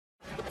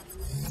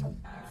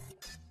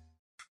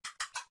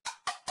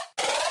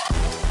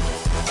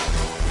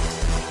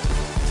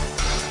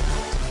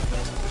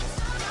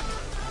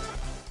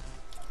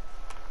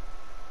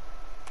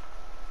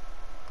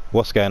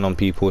What's going on,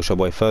 people? It's your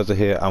boy Phurzaah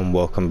here and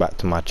welcome back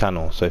to my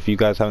channel. So if you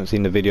guys haven't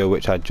seen the video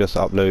which I just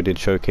uploaded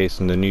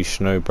showcasing the new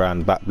Snow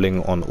brand back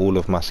bling on all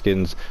of my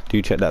skins,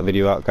 do check that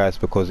video out, guys,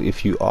 because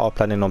if you are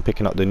planning on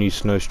picking up the new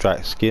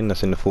SNOWSTRIKE skin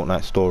that's in the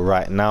Fortnite store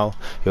right now,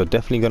 you're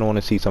definitely going to want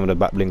to see some of the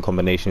back bling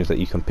combinations that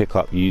you can pick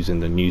up using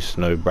the new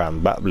Snow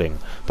brand back bling.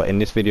 But in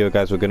this video,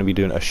 guys, we're going to be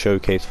doing a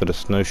showcase for the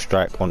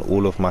SNOWSTRIKE on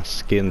all of my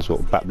skins, or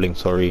back bling,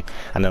 sorry,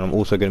 and then I'm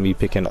also going to be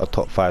picking a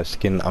top 5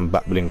 skin and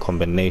back bling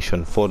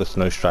combination for the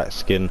SNOWSTRIKE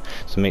skin.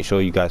 So make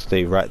sure you guys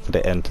stay right to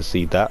the end to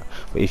see that.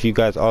 But if you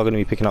guys are going to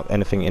be picking up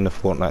anything in the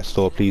Fortnite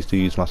store, please do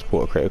use my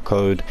supporter creator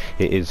code.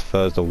 It is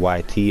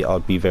PhurzaahYT.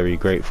 I'd be very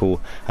grateful.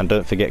 And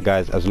don't forget,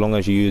 guys, as long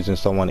as you're using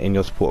someone in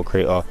your supporter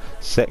creator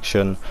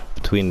section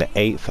between the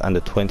 8th and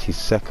the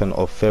 22nd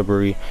of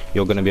February,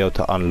 you're going to be able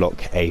to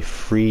unlock a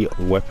free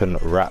weapon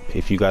wrap.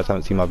 If you guys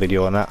haven't seen my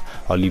video on that,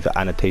 I'll leave the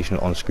annotation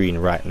on screen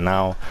right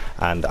now,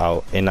 and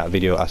in that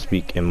video I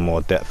speak in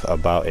more depth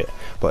about it.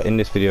 But in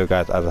this video,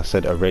 guys, as I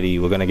said already,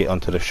 we're going to get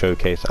onto the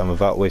showcase, and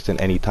without wasting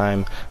any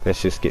time,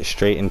 let's just get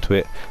straight into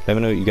it. Let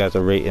me know what you guys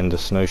are rating the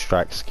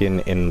SNOWSTRIKE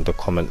skin in the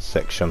comments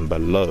section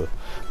below.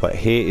 But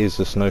here is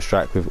the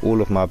SNOWSTRIKE with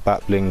all of my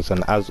back blings,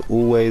 and as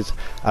always,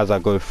 as I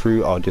go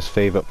through, I'll just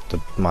favourite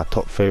my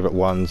top favourite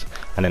ones,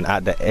 and then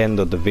at the end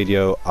of the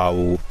video I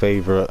will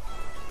favourite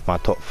my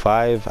top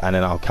 5, and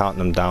then I'll count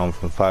them down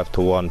from 5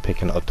 to 1,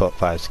 picking a top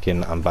 5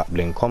 skin and back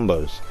bling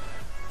combos.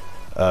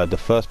 The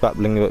first back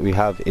bling that we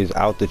have is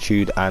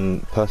Altitude,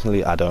 and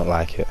personally I don't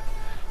like it.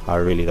 I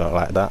really don't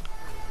like that.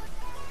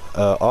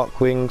 Arc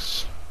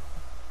Wings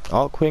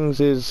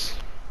is,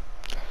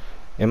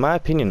 in my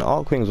opinion,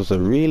 Arc Wings was a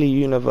really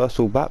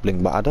universal back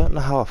bling, but I don't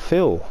know how I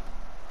feel.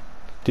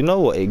 Do you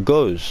know what? It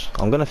goes.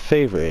 I'm gonna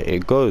favourite it.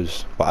 It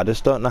goes, but I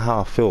just don't know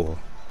how I feel.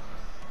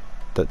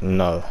 That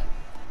no.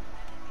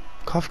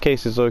 Cuff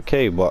case is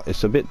okay, but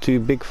it's a bit too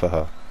big for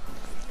her.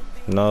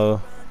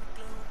 No.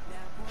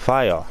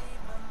 Fire.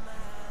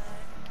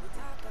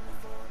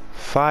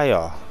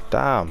 Fire.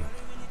 Damn.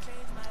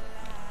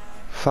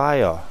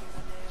 Fire.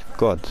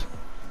 God.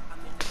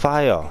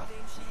 Fire.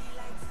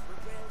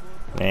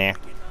 Nah.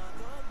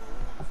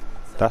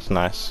 That's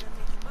nice.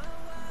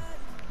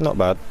 Not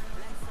bad.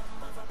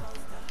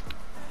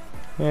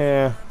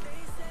 Yeah.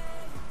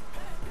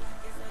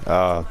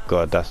 Oh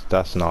god,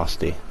 that's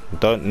nasty.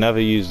 Don't never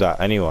use that,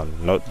 anyone.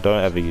 No,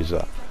 don't ever use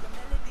that.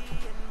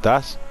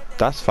 That's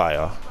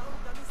fire.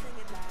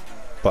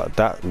 But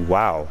that,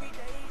 wow.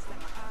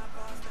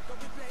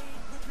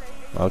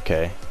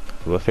 Okay,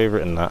 we're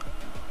favoriting that.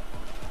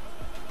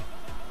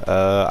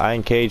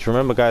 Iron Cage.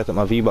 Remember, guys, that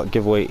my V-Buck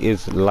giveaway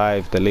is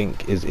live. The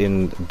link is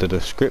in the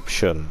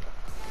description.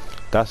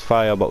 That's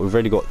fire, but we've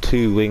already got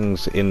 2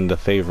 wings in the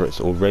favorites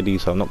already,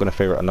 so I'm not going to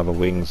favorite another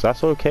wings.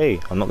 That's okay.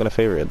 I'm not going to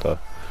favorite it though.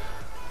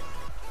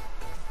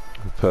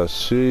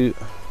 Pursuit.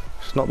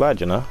 It's not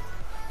bad, you know.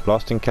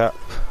 Blasting Cap.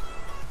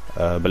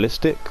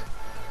 Ballistic.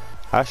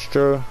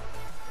 Astro.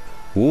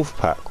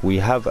 Wolfpack. We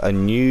have a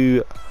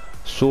new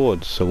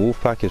sword, so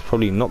Wolfpack is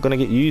probably not going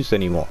to get used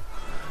anymore.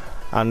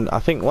 And I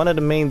think one of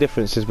the main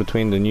differences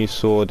between the new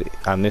sword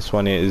and this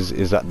one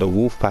is that the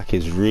Wolfpack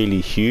is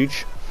really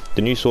huge.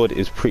 The new sword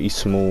is pretty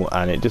small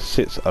and it just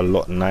sits a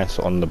lot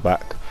nicer on the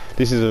back.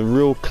 This is a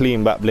real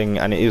clean back bling,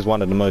 and it is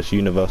one of the most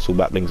universal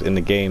back blings in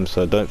the game,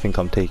 so I don't think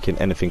I'm taking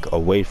anything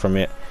away from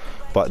it.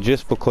 But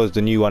just because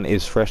the new one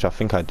is fresh, I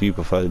think I do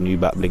prefer the new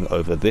back bling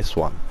over this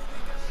one.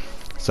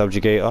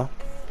 Subjugator.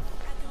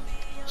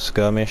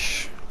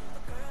 Skirmish.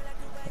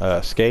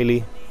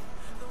 Scaly.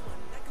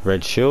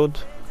 Red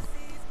Shield.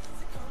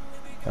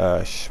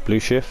 Blue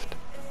Shift.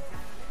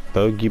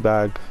 Bogey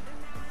Bag.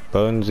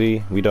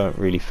 Bonesy. We don't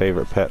really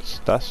favourite pets.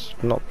 That's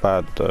not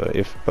bad though.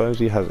 If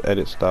Bonesy has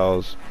edit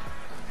styles,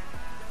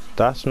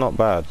 that's not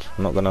bad.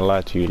 I'm not gonna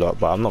lie to you lot,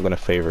 but I'm not gonna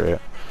favourite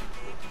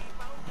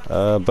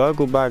it.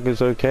 Burgle Bag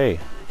is okay.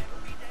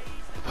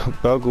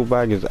 Burgle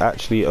Bag is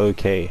actually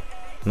okay,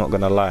 not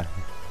gonna lie,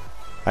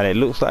 and it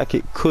looks like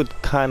it could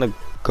kind of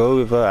go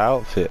with her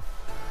outfit.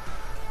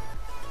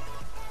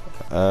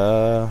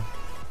 No.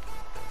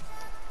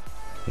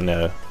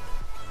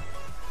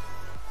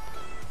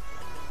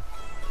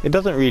 It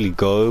doesn't really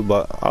go,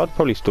 but I would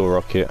probably still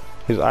rock it.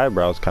 His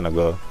eyebrows kind of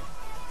go.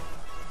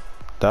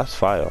 That's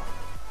fire.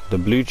 The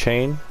blue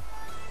chain,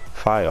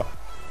 fire.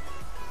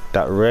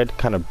 That red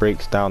kind of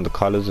breaks down the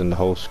colours in the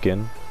whole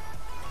skin.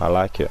 I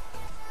like it.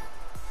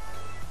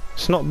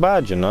 It's not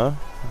bad, you know.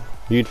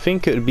 You'd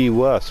think it would be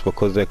worse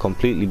because they're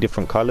completely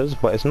different colours,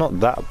 but it's not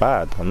that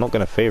bad. I'm not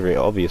going to favourite it,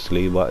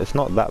 obviously, but it's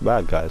not that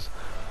bad, guys.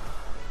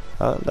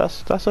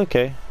 That's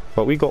okay.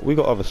 But we got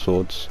other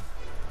swords.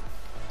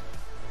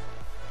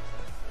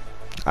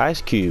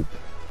 Ice Cube.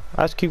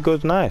 Ice Cube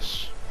goes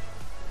nice.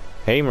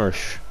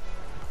 Hamerish.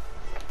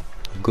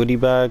 Goodie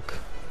Bag.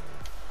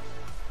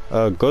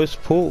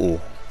 Ghost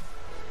Portal.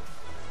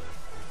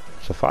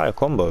 It's a fire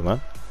combo,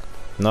 man.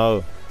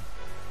 No.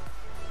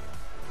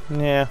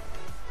 Yeah.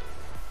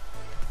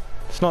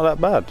 It's not that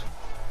bad.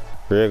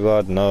 Rear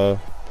guard, no.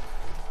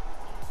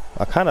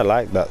 I kind of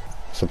like that,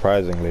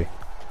 surprisingly.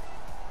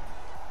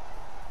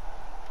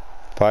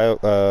 Fire,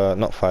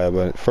 not Fire,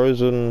 but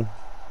Frozen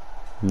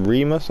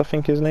Remus, I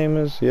think his name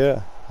is.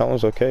 Yeah, that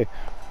one's okay.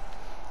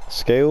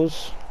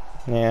 Scales,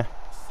 yeah.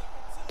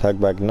 Tag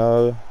bag,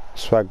 no.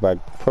 Swag bag,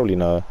 probably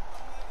no.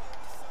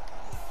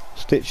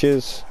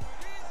 Stitches,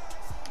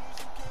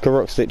 could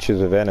rock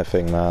Stitches with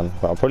anything, man,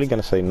 but I'm probably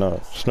gonna say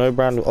no. Snow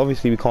brand,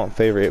 obviously we can't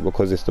favorite it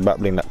because it's the back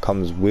bling that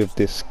comes with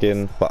this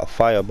skin, but a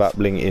fire back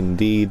bling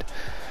indeed.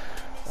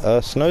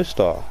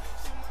 Snowstar,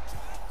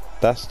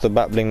 that's the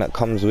back bling that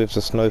comes with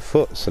the snow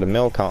foot, so the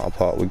male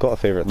counterpart. We gotta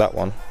favorite that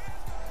one.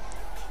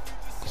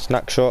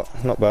 Snack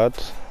shot, not bad.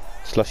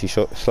 Slushy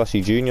shot,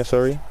 Slushy Junior,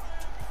 sorry.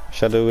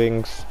 Shadow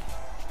wings,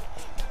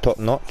 top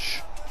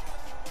notch.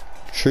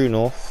 True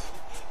North,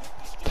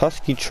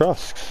 Tusky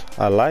Trusks.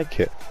 I like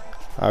it.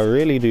 I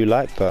really do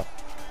like that.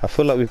 I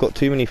feel like we've got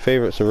too many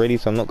favorites already,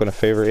 so I'm not going to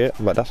favorite it,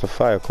 but that's a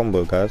fire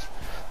combo, guys.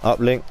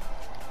 Uplink,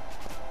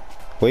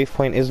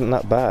 Wavepoint isn't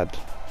that bad.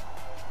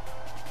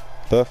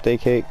 Birthday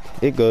cake,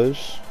 it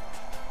goes.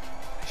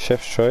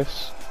 Chef's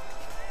choice,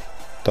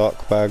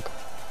 dark bag,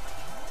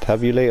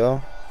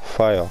 tabulator,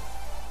 fire,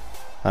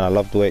 and I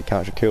love the way it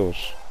counts your kills.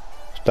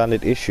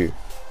 Standard issue,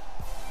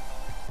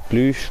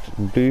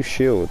 blue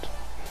shield,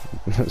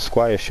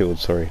 Squire shield,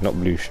 sorry, not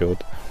blue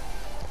shield.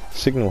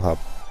 Signal hub,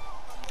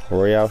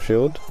 Royale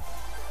shield.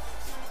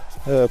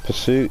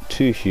 Pursuit,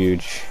 too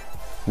huge.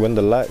 When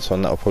the light's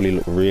on, that'll probably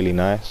look really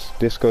nice.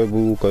 Disco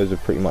ball goes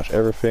with pretty much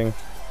everything.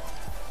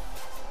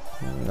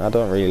 I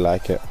don't really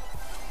like it.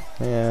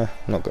 Yeah,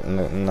 not good.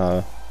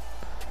 No.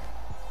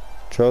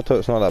 Trail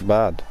tote's not that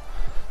bad.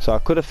 So I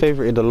could have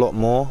favorited a lot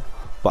more,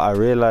 but I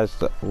realized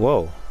that,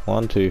 whoa,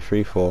 1, 2,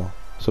 3, 4.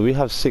 So we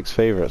have 6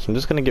 favorites. I'm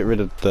just gonna get rid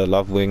of the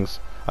love wings.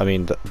 I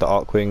mean the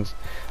arc wings,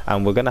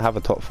 and we're gonna have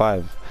a top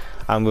 5.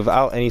 And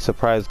without any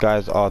surprise,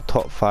 guys, our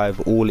top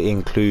 5 all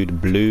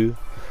include blue,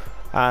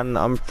 and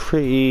I'm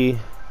pretty,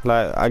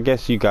 like, I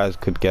guess you guys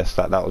could guess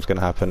that that was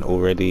gonna happen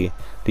already.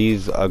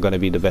 These are gonna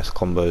be the best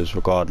combos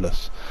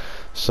regardless.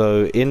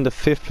 So in the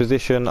 5th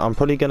position, I'm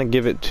probably gonna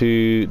give it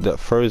to the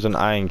Frozen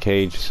Iron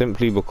Cage,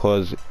 simply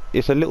because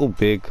it's a little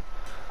big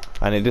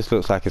and it just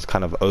looks like it's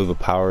kind of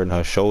overpowering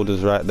her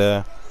shoulders right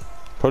there.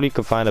 Probably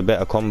could find a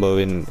better combo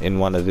in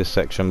one of this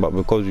section, but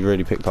because we've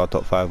already picked our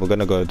top 5, we're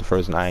gonna go with the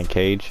Frozen Iron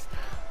Cage.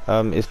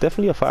 It's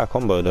definitely a fire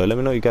combo though. Let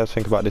me know what you guys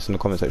think about this in the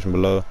comment section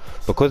below.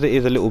 Because it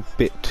is a little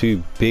bit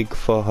too big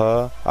for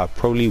her, I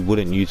probably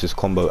wouldn't use this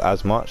combo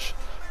as much,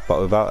 but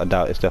without a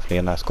doubt it's definitely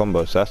a nice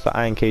combo. So that's the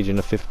Iron Cage in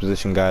the 5th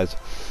position, guys.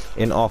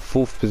 In our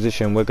 4th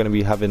position, we're going to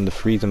be having the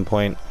Freezing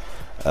Point.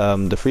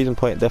 The Freezing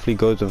Point definitely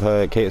goes with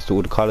her. It caters to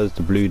all the colours,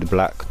 the blue, the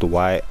black, the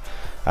white,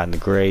 and the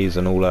greys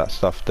and all that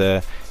stuff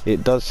there.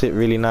 It does sit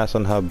really nice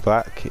on her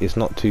back. It's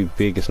not too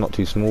big, it's not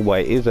too small,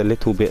 but it is a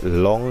little bit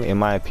long in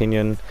my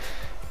opinion.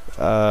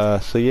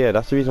 So yeah,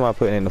 that's the reason why I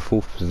put it in the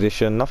 4th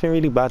position. Nothing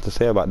really bad to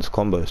say about this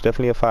combo. It's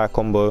definitely a fire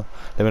combo.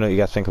 Let me know what you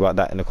guys think about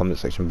that in the comment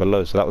section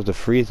below. So that was the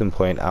Freezing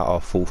Point at our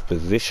 4th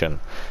position.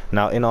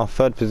 Now in our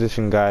 3rd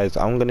position, guys,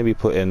 I'm going to be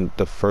putting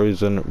the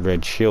Frozen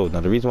Red Shield. Now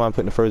the reason why I'm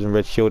putting the Frozen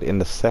Red Shield in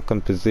the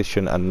 2nd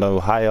position and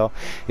no higher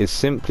is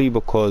simply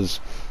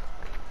because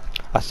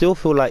I still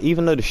feel like,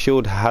 even though the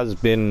shield has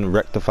been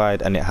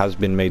rectified and it has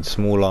been made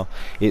smaller,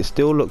 it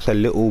still looks a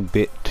little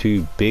bit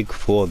too big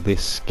for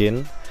this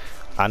skin.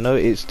 I know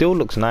it still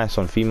looks nice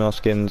on female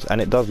skins,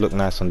 and it does look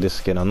nice on this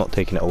skin. I'm not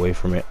taking it away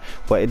from it,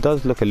 but it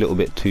does look a little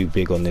bit too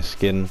big on this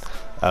skin.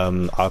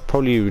 I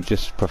probably would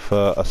just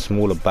prefer a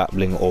smaller back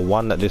bling, or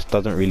one that just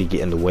doesn't really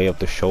get in the way of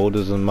the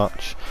shoulders as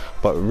much.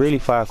 But really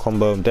fire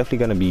combo. I'm definitely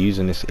going to be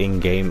using this in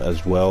game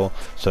as well,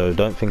 so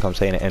don't think I'm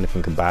saying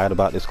anything bad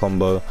about this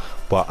combo,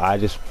 but I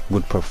just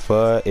would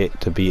prefer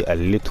it to be a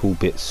little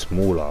bit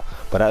smaller.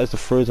 But that is the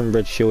Frozen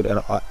Red Shield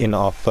in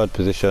our 3rd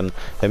position.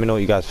 Let me know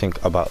what you guys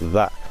think about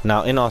that.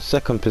 Now in our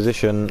 2nd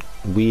position,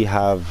 we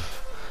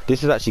have,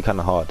 this is actually kind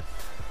of hard,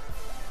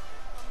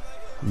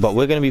 but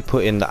we're going to be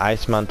putting the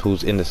Ice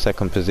Mantles in the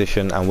 2nd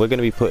position, and we're going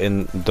to be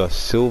putting the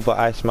Silver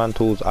Ice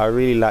Mantles. I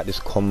really like this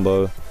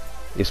combo.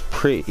 It's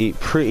pretty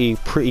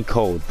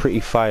cold, pretty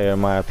fire in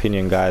my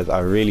opinion, guys. I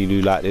really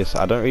do like this.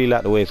 I don't really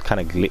like the way it's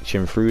kind of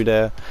glitching through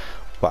there,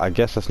 but I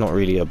guess that's not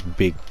really a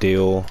big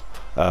deal.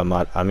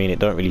 I mean, it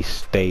don't really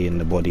stay in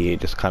the body, it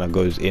just kind of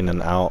goes in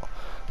and out,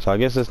 so I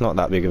guess it's not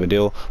that big of a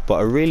deal. But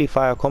a really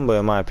fire combo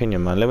in my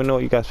opinion, man. Let me know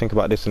what you guys think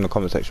about this in the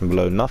comment section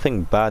below.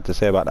 Nothing bad to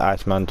say about the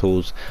Ice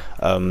Mantles.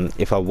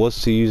 If I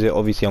was to use it,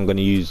 obviously I'm going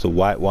to use the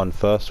white one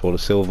first, or the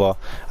silver,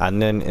 and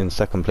then in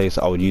 2nd place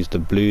I would use the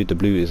blue. The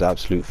blue is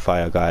absolute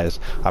fire, guys.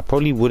 I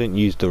probably wouldn't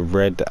use the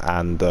red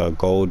and the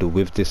gold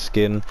with this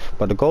skin,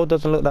 but the gold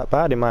doesn't look that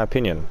bad in my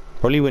opinion.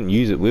 Probably wouldn't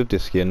use it with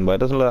this skin, but it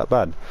doesn't look that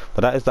bad.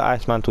 But that is the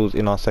Ice Mantles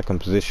in our 2nd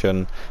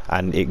position,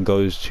 and it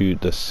goes to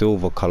the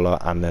silver color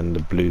and then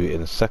the blue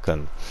in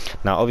 2nd.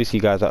 Now obviously,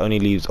 guys, that only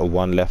leaves a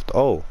 1 left.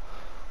 Oh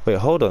wait,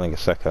 hold on a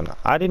second,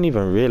 I didn't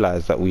even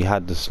realize that we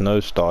had the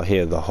Snow Star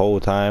here the whole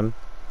time.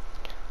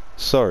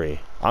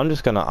 Sorry, I'm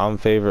just gonna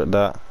unfavorite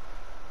that.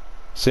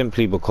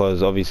 simply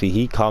because obviously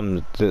he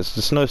comes, the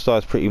Snow Star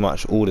is pretty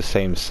much all the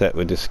same set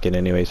with this skin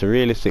anyway, so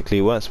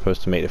realistically we weren't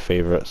supposed to make the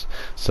favorites.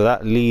 So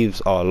that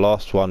leaves our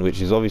last one,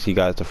 which is obviously,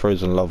 guys, the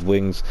Frozen Love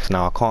Wings.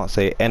 Now I can't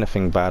say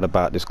anything bad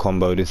about this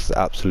combo. This is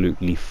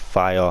absolutely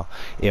fire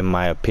in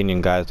my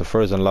opinion, guys. The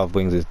Frozen Love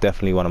Wings is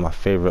definitely one of my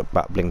favorite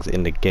back blings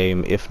in the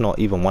game, if not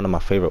even one of my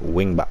favorite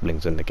wing back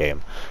blings in the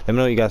game. Let me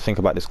know what you guys think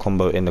about this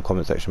combo in the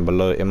comment section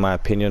below. In my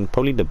opinion,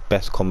 probably the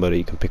best combo that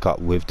you can pick up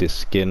with this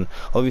skin.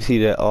 Obviously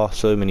there are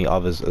so many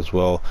others as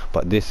well,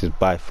 but this is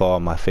by far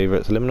my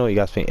favorite. So let me know what you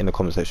guys think in the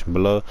comment section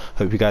below.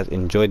 Hope you guys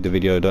enjoyed the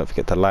video. Don't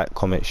forget to like,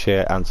 comment,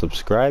 share and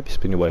subscribe. It's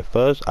been your boy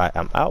Phurzaah. I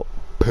am out.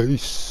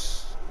 Peace.